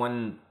leave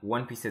one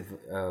piece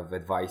of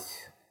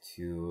advice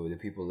to the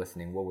people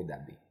listening, what would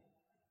that be?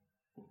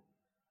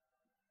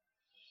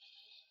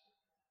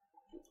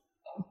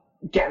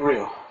 Get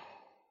real.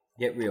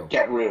 Get real.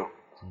 Get real.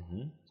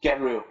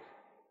 Get real.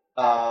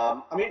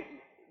 I mean,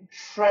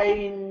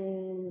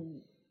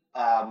 train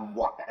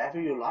whatever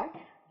you like,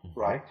 Mm-hmm.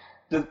 right?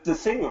 The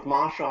thing with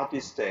martial art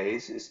these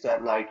days is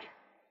that like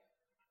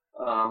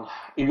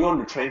if you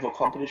want to train for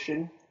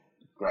competition,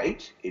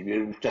 great. If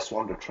you just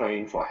want to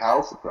train for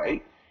health,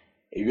 great.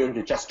 If you want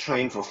to just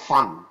train for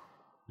fun,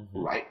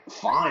 Mm-hmm. right?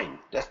 Fine,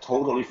 that's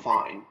totally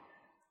fine.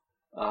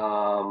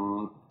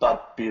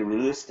 But be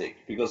realistic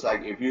because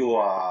like if you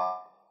are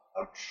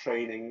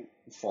training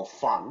for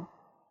fun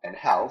and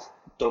health,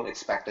 don't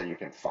expect that you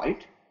can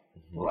fight,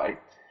 Mm-hmm. right?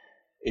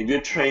 If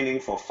you're training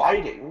for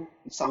fighting,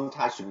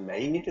 sometimes you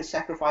may need to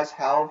sacrifice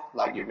health,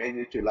 like you may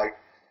need to like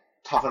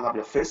toughen up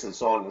your fists and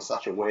so on in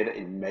such a way that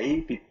it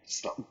may be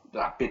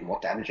a bit more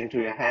damaging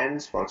to your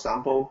hands, for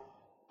example.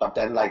 But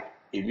then like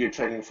if you're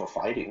training for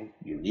fighting,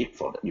 you need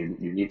for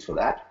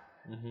that,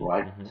 Mm-hmm.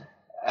 right? Mm-hmm.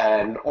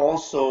 And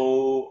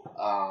also,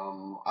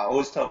 I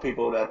always tell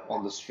people that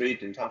on the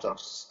street, in terms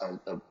of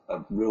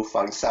a real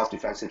fighting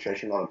self-defense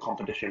situation or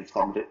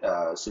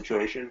a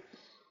situation,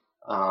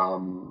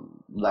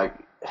 like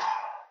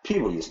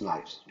people use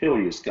knives, people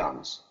use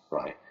guns,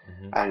 right?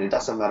 Mm-hmm. And it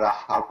doesn't matter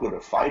how good a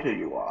fighter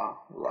you are,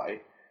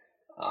 right?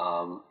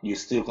 You're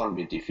still going to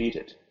be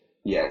defeated.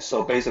 Yeah.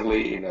 So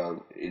basically, in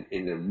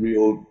a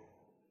real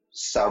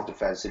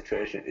self-defense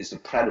situation, it's the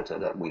predator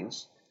that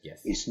wins.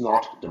 Yes. It's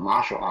not the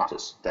martial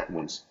artist that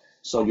wins.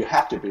 So you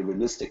have to be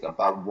realistic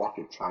about what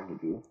you're trying to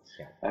do.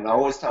 Yeah. And I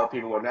always tell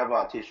people whenever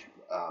I teach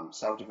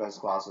self-defense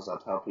classes, I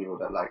tell people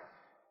that like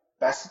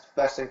best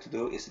thing to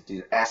do is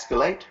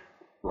de-escalate,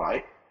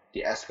 right?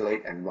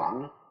 De-escalate and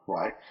run,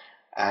 right?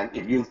 And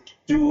if you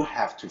do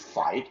have to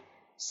fight,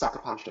 sucker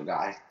punch the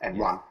guy and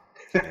Yes. run.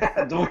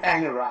 Yes. Don't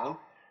hang around,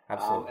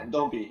 Absolutely. and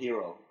don't be a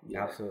hero.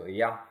 Yeah. Absolutely.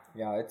 Yeah.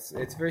 Yeah.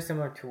 It's very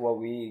similar to what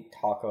we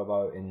talk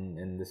about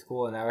in the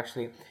school, and I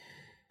actually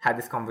had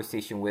this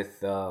conversation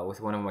with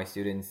one of my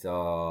students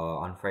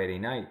on Friday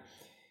night,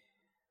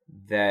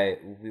 that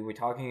we were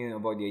talking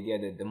about the idea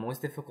that the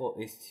most difficult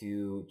is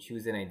to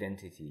choose an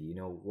identity. You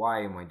know,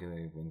 why am I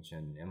doing Wing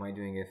Chun? Am I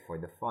doing it for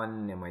the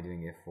fun? Am I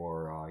doing it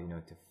for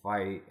to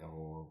fight,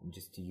 or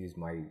just to use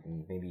my,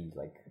 maybe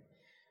like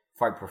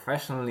fight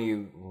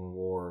professionally,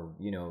 or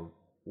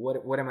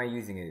what am I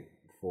using it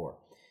for?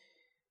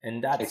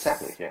 And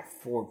Exactly. that's, Yeah.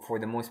 for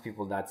the most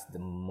people, that's the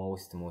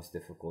most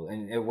difficult,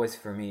 and it was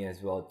for me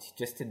as well,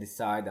 just to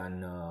decide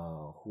on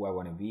who I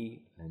want to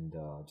be, and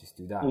just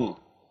do that. Mm.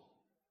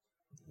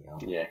 Yeah.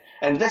 Yeah,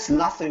 and there's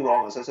nothing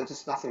wrong. As I said,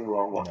 there's nothing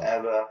wrong No.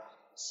 whatever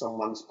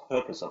someone's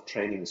purpose of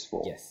training is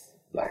for. Yes. Yes.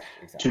 Like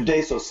Exactly.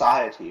 today's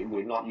society,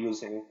 we're not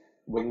using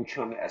Wing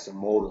Chun as a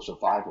mode of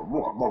survival.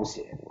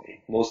 Mostly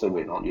anyway. Mostly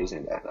we're not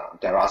using that.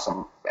 There are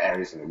some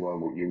areas in the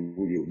world where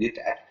you need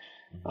that.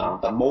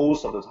 Mm-hmm. But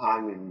most of the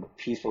time in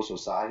peaceful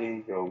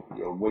society,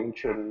 your Wing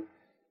Chun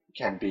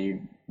can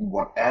be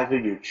whatever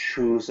you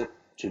choose it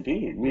to be,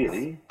 Yes.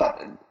 really. But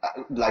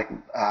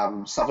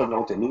suffer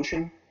no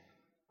delusion,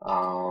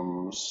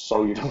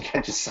 so you don't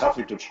get yourself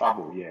into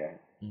trouble. Yeah.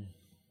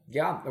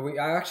 Yeah.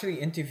 I actually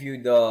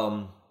interviewed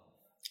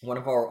one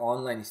of our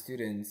online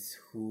students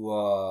who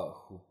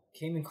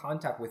came in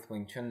contact with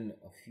Wing Chun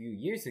a few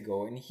years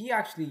ago, and he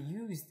actually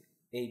used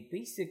a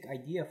basic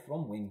idea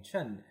from Wing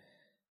Chun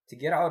to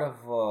get out of,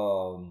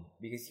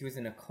 because he was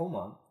in a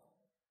coma,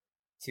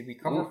 to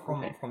recover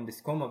Okay. from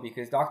this coma,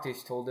 because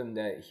doctors told him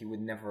that he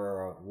would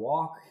never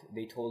walk.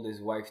 They told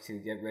his wife to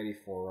get ready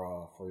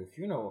for the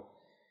funeral,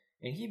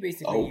 and he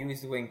basically Oh,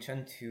 used Wing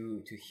Chun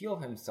to heal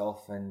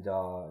himself and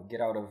get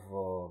out of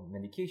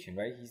medication.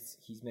 Right?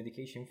 He's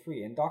medication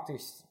free, and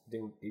doctors, they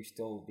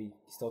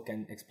still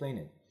can explain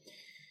it.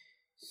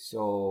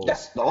 So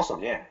that's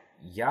awesome. Yeah.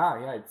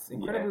 yeah, it's Yeah.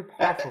 incredibly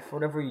powerful for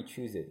whatever you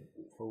choose it,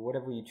 for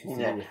whatever you choose to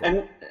do Yeah. with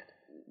it.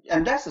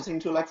 And that's the thing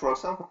too. Like for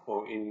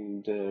example,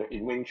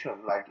 in Wing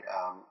Chun, like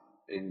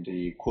in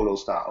the Kulo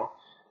style,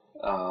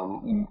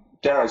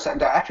 there are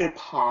actually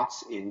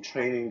parts in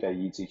training the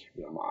Yi Ji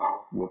Qiu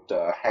Ma with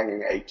the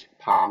hanging eight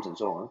palms and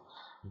so on,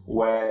 Mm-hmm.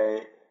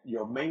 where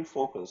your main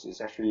focus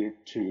is actually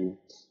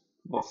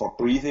for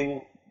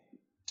breathing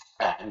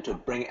and to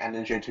bring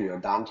energy to your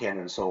dantian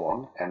and so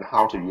on, and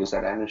how to use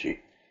that energy.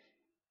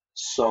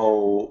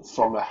 So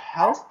from a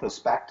health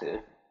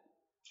perspective,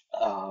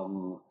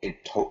 it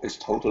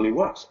totally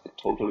works. It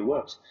totally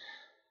works.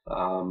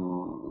 I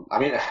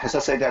mean, as I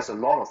say, there's a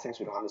lot of things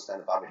we don't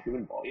understand about the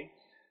human body,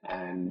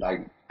 and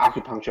like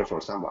acupuncture, for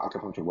example,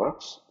 acupuncture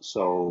works.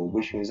 So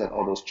which means that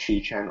all those chi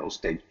channels,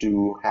 they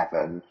do have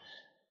an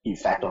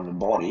effect on the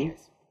body.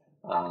 Yes.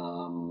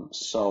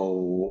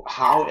 So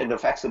how it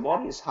affects the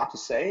body is hard to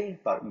say,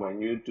 but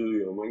when you do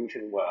your Wing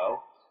Chun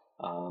well,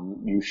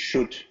 you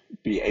should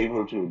be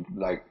able to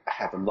like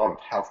have a lot of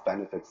health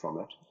benefit from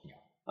it. Yeah.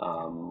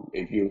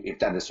 Yeah. If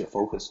that is your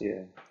focus,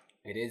 yeah,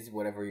 It is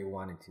whatever you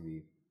want it to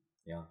be.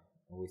 Yeah.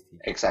 Always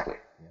teach. exactly.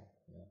 Yeah.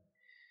 Yeah.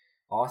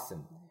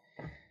 Awesome.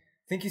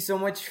 Thank you so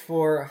much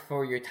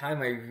for your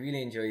time. I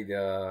really enjoyed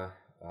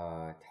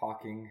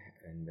talking,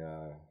 and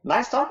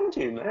Nice talking to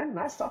you, man.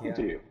 Nice talking yeah,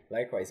 to you.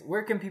 likewise.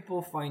 Where can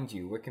people find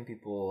you? Where can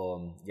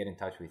people get in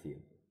touch with you?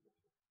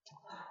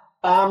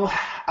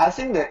 I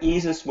think the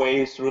easiest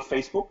way is through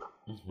Facebook,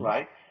 Mm-hmm.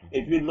 right? Mm-hmm.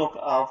 If you look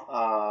up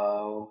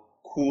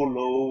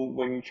Kulo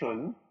Wing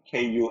Chun,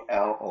 Kulo,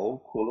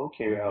 Kulo,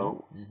 Mm-hmm.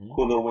 Kulo, Mm-hmm.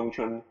 Kulo Wing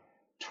Chun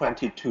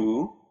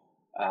 22,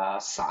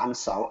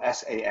 Sansao, Sansau,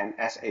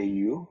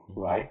 Mm-hmm.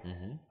 right?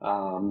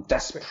 Mm-hmm.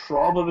 That's Great.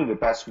 probably the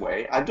best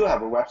way. I do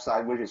have a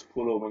website which is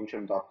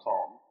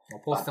kulowingchun.com, I'll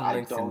post but some I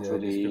links in don't the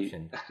really,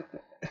 description.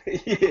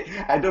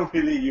 I don't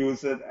really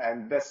use it,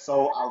 and that's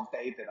so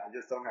outdated. I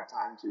just don't have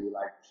time to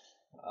like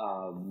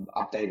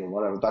update or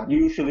whatever. But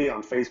usually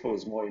on Facebook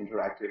it's more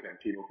interactive and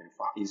people can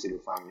easy to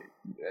find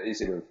it,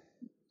 easy to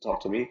talk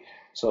to me.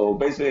 So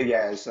basically,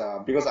 yes,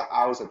 because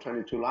ours are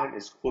 22 line,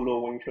 it's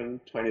Kulo Wing Chun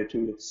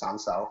 22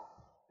 Sansao,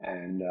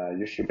 and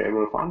you should be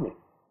able to find me.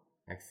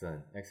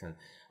 Excellent, excellent.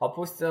 I'll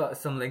post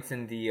some links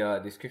in the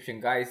description.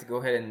 Guys, go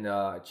ahead and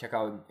check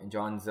out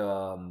John's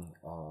videos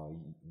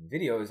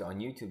on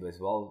YouTube as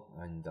well,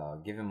 and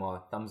give him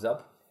a thumbs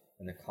up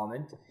and a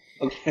comment.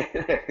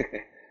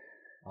 Okay.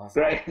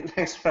 Awesome. Great,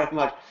 thanks very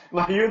much.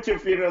 My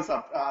YouTube videos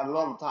are a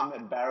lot of time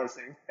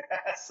embarrassing,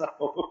 so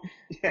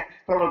yeah,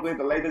 probably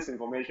the latest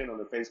information on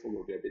the Facebook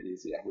will be a bit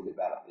easier, will be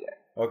better. Yeah,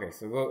 Okay,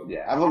 so go.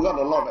 yeah, I've got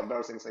a lot of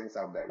embarrassing things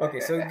out there. Okay,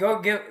 so go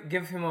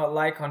give him a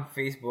like on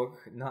Facebook,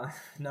 not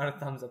a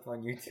thumbs up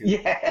on YouTube.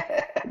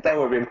 Yeah, that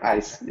would be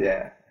nice.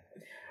 Yeah.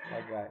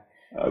 Okay.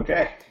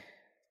 Okay.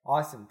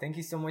 Awesome. Thank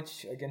you so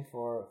much again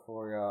for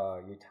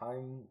your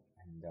time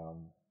and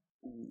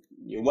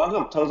You're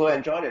welcome. Totally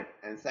enjoyed it,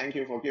 and thank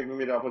you for giving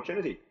me the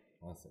opportunity.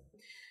 awesome.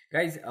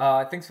 Guys,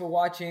 thanks for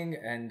watching,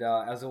 and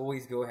as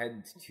always, go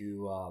ahead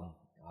to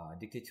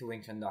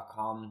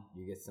addicted2wingchun.com.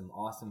 You get some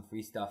awesome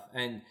free stuff,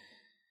 and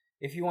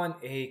if you want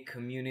a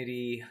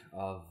community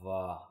of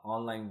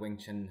online Wing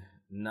Chun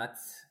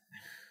nuts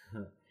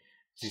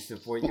to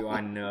support you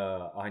on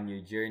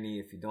your journey,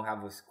 if you don't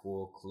have a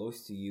school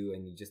close to you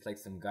and you just like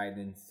some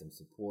guidance, some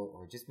support,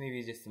 or just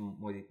maybe just some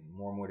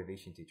more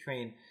motivation to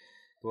train,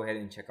 go ahead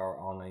and check our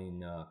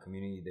online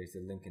community. There's a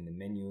link in the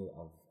menu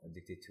of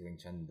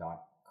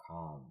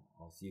addicted2wingchun.com.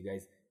 I'll see you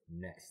guys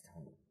next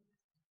time.